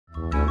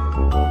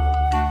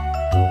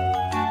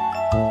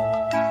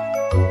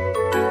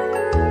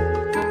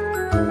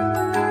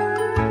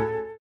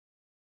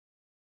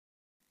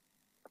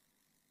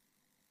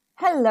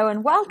Hello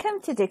and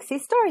welcome to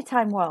Dixy's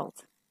Storytime World.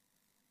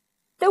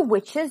 The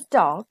Witch's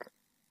Dog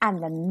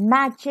and the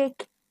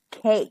Magic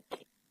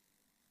Cake.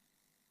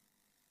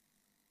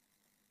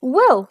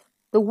 Wilf,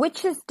 the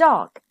witch's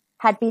dog,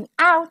 had been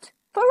out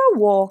for a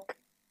walk.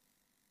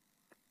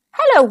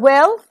 "Hello,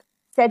 Wilf,"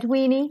 said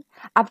Weenie.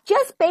 "I've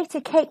just baked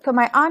a cake for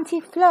my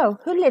Auntie Flo,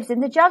 who lives in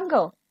the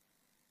jungle."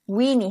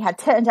 Weenie had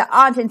turned her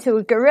aunt into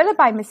a gorilla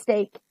by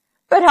mistake,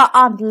 but her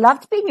aunt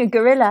loved being a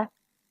gorilla.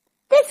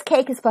 "This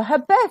cake is for her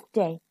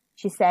birthday,"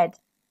 she said.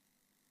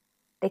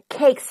 The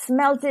cake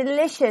smelled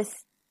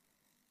delicious.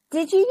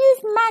 "Did you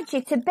use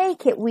magic to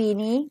bake it,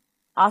 Weenie?"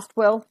 asked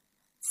Wilf.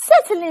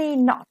 "Certainly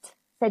not,"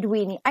 said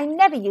Weenie. "I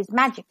never use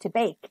magic to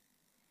bake."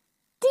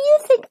 "Do you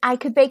think I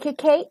could bake a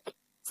cake?"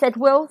 said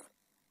Wilf.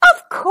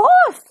 "Of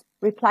course,"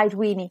 replied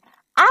Weenie.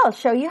 "I'll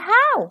show you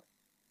how."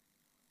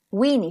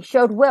 Weenie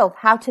showed Wilf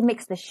how to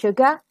mix the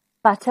sugar,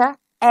 butter,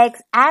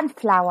 eggs and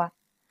flour.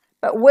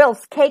 But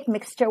Wilf's cake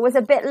mixture was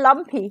a bit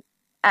lumpy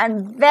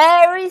and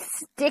very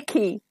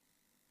sticky.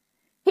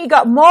 He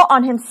got more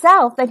on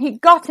himself than he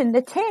got in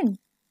the tin.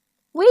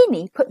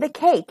 Weenie put the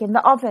cake in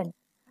the oven,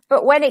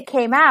 but when it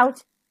came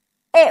out,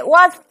 it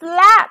was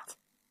flat.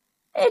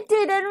 "It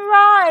didn't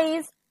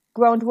rise,"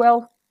 groaned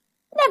Wilf.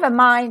 "Never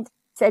mind,"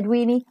 said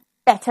Weenie.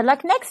 "Better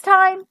luck next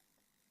time."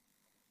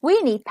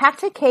 Weenie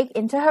packed her cake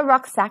into her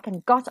rucksack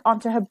and got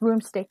onto her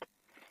broomstick.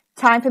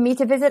 "Time for me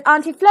to visit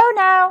Auntie Flo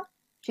now,"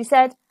 she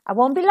said. "I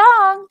won't be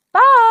long.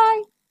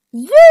 Bye."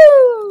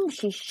 Zoom!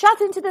 She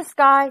shot into the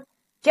sky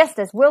just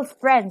as Wilf's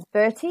friends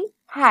Bertie,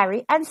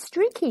 Harry and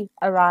Streaky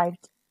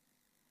arrived.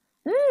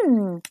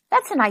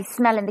 That's a nice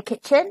smell in the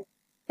kitchen,"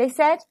 they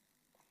said.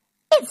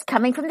 "It's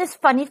coming from this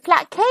funny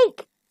flat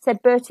cake,"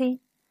 said Bertie.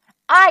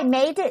 "I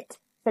made it,"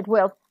 said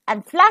Wilf,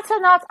 "and flat or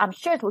not, I'm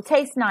sure it will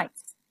taste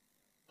nice."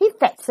 He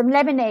fetched some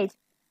lemonade.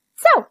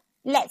 "So,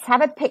 let's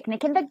have a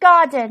picnic in the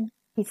garden,"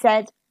 he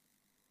said.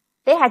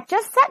 They had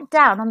just sat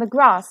down on the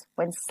grass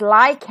when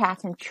Sly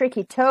Cat and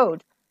Tricky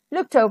Toad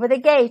looked over the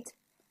gate.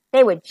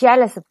 They were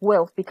jealous of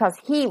Wilf because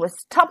he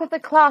was top of the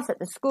class at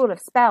the School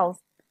of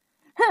Spells.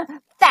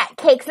 "Fat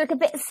cakes look a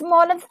bit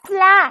small and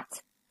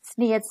flat,"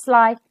 sneered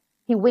Sly.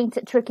 He winked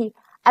at Tricky.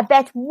 "I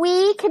bet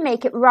we can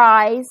make it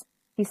rise,"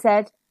 he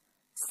said.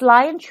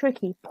 Sly and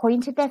Tricky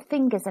pointed their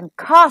fingers and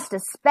cast a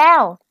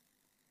spell.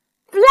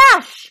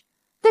 Flash!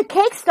 The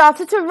cake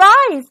started to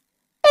rise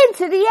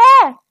into the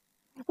air.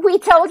 "We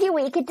told you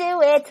we could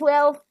do it,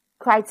 Wilf,"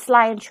 cried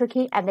Sly and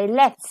Tricky, and they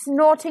left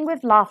snorting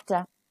with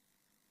laughter.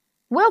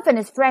 Wilf and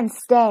his friends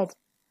stared.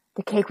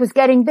 The cake was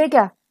getting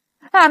bigger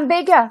and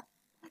bigger.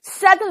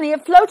 Suddenly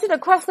it floated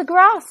across the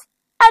grass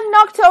and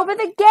knocked over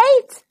the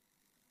gate.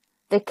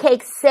 The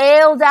cake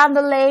sailed down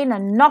the lane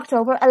and knocked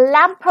over a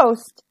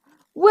lamppost.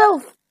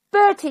 Wilf,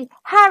 Bertie,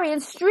 Harry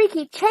and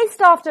Streaky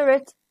chased after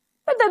it,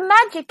 but the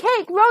magic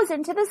cake rose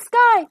into the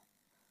sky.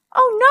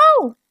 "Oh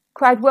no!"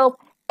 cried Wilf.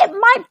 "It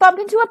might bump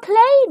into a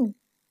plane."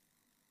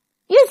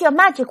 "Use your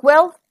magic,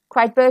 Wilf,"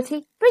 cried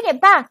Bertie. "Bring it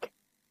back."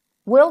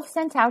 Wilf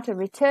sent out a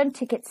return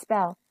ticket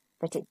spell,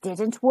 but it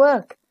didn't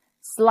work.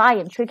 Sly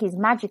and Tricky's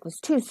magic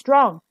was too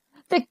strong.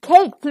 The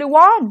cake flew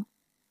on.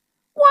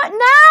 "What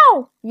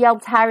now?"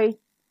 yelled Harry.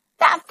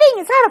 "That thing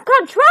is out of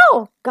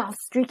control,"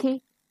 gasped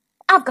Streaky.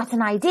 "I've got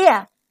an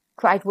idea,"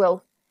 cried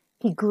Wilf.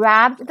 He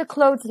grabbed the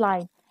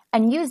clothesline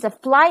and used a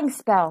flying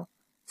spell.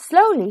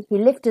 Slowly he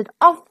lifted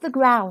off the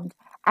ground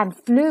and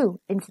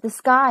flew into the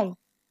sky.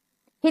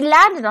 He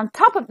landed on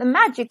top of the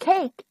magic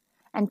cake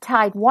and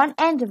tied one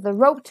end of the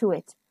rope to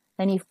it.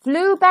 Then he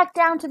flew back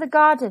down to the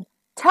garden,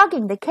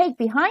 tugging the cake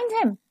behind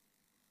him.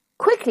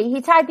 Quickly he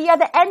tied the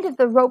other end of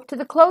the rope to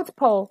the clothes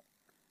pole.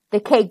 The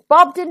cake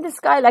bobbed in the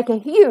sky like a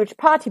huge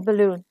party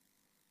balloon.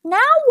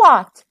 "Now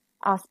what?"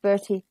 asked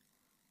Bertie.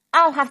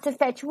 "I'll have to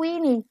fetch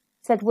Weenie,"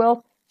 said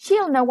Wilf.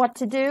 "She'll know what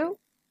to do."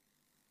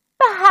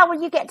 "But how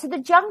will you get to the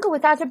jungle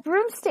without a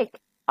broomstick?"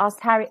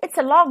 asked Harry. "It's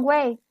a long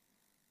way."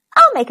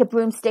 "I'll make a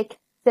broomstick,"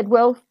 said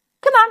Wilf.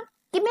 "Come on,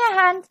 give me a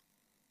hand."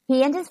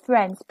 He and his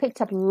friends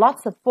picked up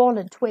lots of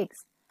fallen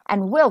twigs,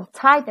 and Wilf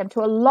tied them to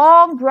a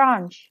long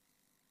branch.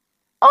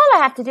 "All I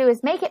have to do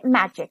is make it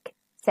magic,"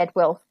 said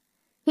Wilf.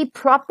 He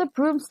propped the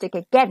broomstick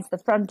against the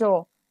front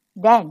door.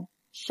 Then,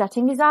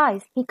 shutting his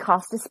eyes, he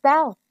cast a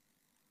spell.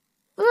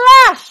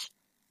 Flash!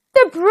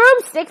 The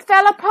broomstick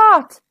fell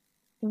apart.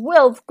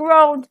 Wilf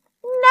groaned.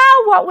 "Now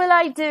what will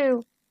I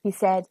do?" he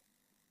said.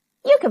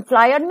 "You can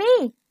fly on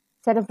me,"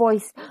 said a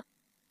voice.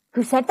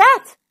 "Who said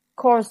that?"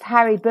 chorused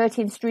Harry,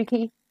 Bertie and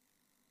Streaky.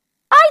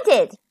 "I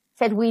did,"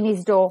 said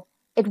Weenie's door.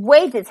 It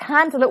waved its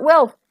handle at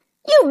Wilf.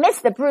 "You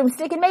missed the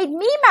broomstick and made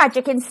me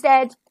magic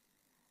instead."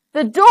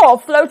 The door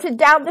floated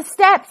down the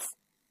steps.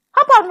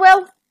 "Hop on,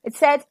 Wilf," it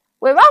said.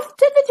 "We're off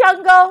to the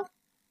jungle."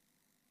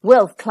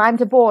 Wilf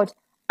climbed aboard.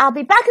 "I'll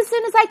be back as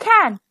soon as I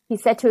can," he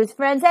said to his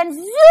friends, and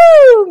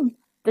zoom!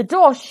 The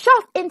door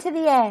shot into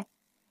the air.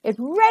 It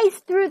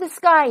raced through the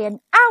sky and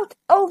out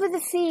over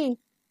the sea.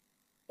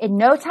 In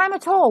no time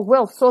at all,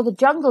 Wilf saw the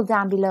jungle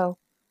down below.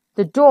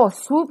 The door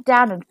swooped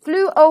down and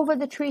flew over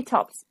the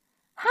treetops.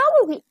 "How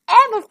will we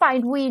ever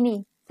find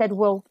Weenie?" said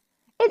Wilf.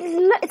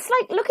 It's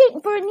like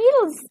looking for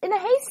needles in a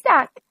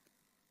haystack.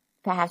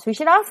 Perhaps we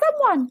should ask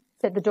someone,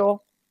 said the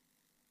door.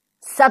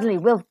 Suddenly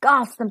Wilf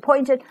gasped and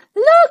pointed.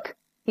 Look,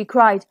 he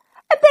cried.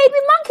 A baby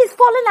monkey's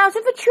fallen out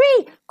of a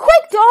tree.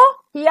 Quick, door,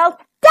 he yelled.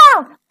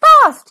 Down,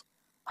 fast.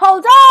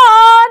 Hold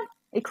on,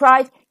 he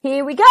cried.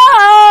 Here we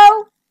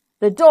go.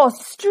 The door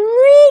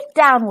streaked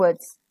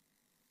downwards.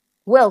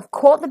 Wilf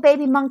caught the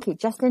baby monkey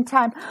just in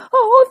time.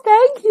 Oh,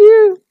 thank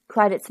you,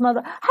 cried its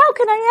mother. How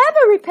can I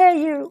ever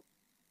repay you?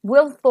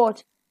 Wilf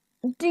thought.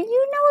 Do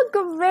you know a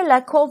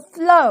gorilla called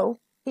Flo?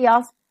 He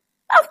asked.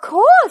 Of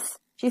course,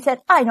 she said.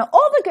 I know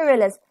all the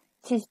gorillas.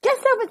 She's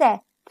just over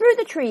there, through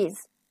the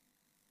trees.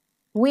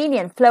 Weenie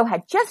and Flo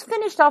had just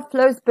finished off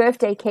Flo's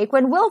birthday cake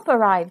when Wilf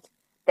arrived.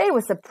 They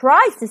were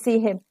surprised to see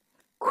him.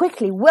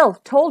 Quickly,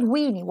 Wilf told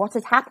Weenie what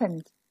had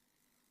happened.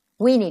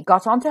 Weenie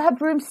got onto her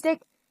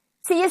broomstick.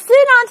 See you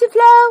soon, Auntie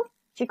Flo,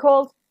 she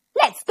called.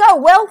 Let's go,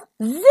 Wilf.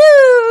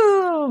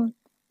 Zoom!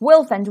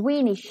 Wilf and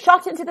Weenie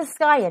shot into the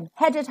sky and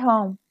headed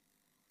home.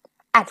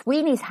 At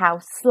Weenie's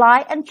house,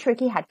 Sly and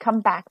Tricky had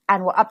come back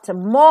and were up to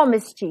more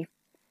mischief.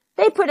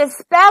 They put a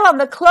spell on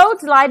the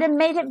clothesline and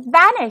made it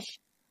vanish.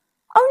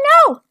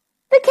 Oh no!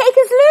 The cake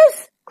is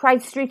loose,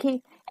 cried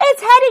Streaky.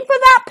 It's heading for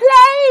that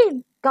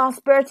plane,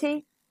 gasped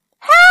Bertie.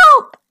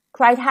 Help!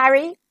 cried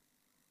Harry.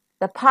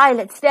 The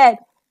pilot stared.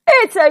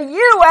 It's a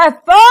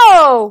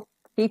UFO,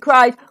 he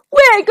cried.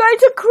 We're going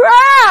to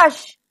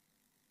crash.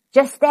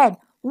 Just then,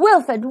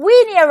 Wilf and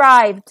Weenie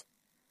arrived.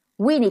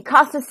 Weenie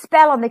cast a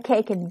spell on the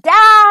cake and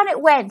down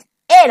it went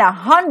in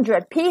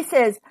 100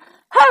 pieces.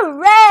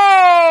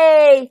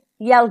 Hooray!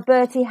 Yelled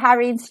Bertie,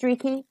 Harry and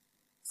Streaky.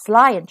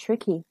 Sly and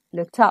Tricky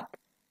looked up.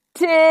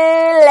 Too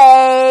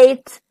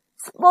late!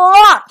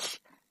 Splotch!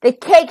 The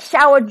cake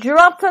shower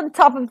dropped on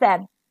top of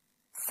them.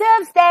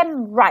 Serves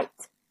them right,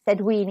 said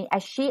Weenie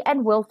as she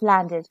and Wilf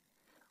landed.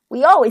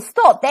 We always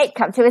thought they'd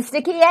come to a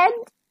sticky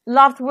end,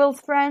 laughed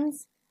Wilf's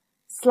friends.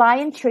 Sly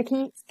and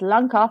Tricky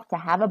slunk off to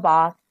have a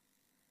bath.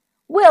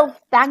 Wilf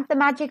thanked the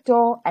magic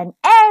door and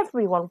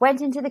everyone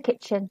went into the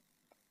kitchen.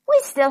 We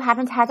still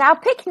haven't had our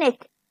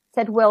picnic,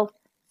 said Wilf,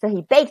 so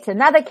he baked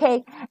another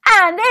cake,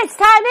 and this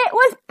time it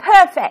was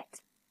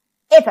perfect.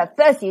 If at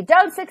first you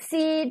don't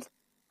succeed,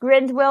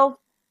 grinned Wilf.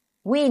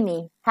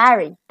 Weenie,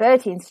 Harry,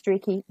 Bertie and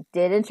Streaky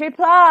didn't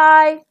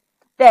reply.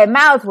 Their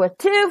mouths were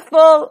too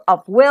full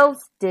of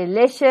Wilf's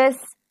delicious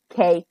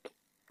cake.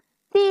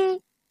 The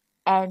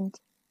end.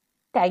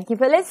 Thank you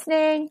for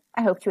listening.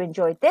 I hope you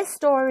enjoyed this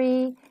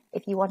story.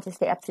 If you want to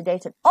stay up to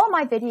date on all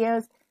my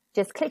videos,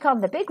 just click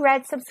on the big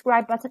red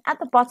subscribe button at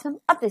the bottom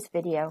of this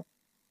video.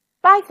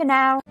 Bye for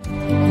now.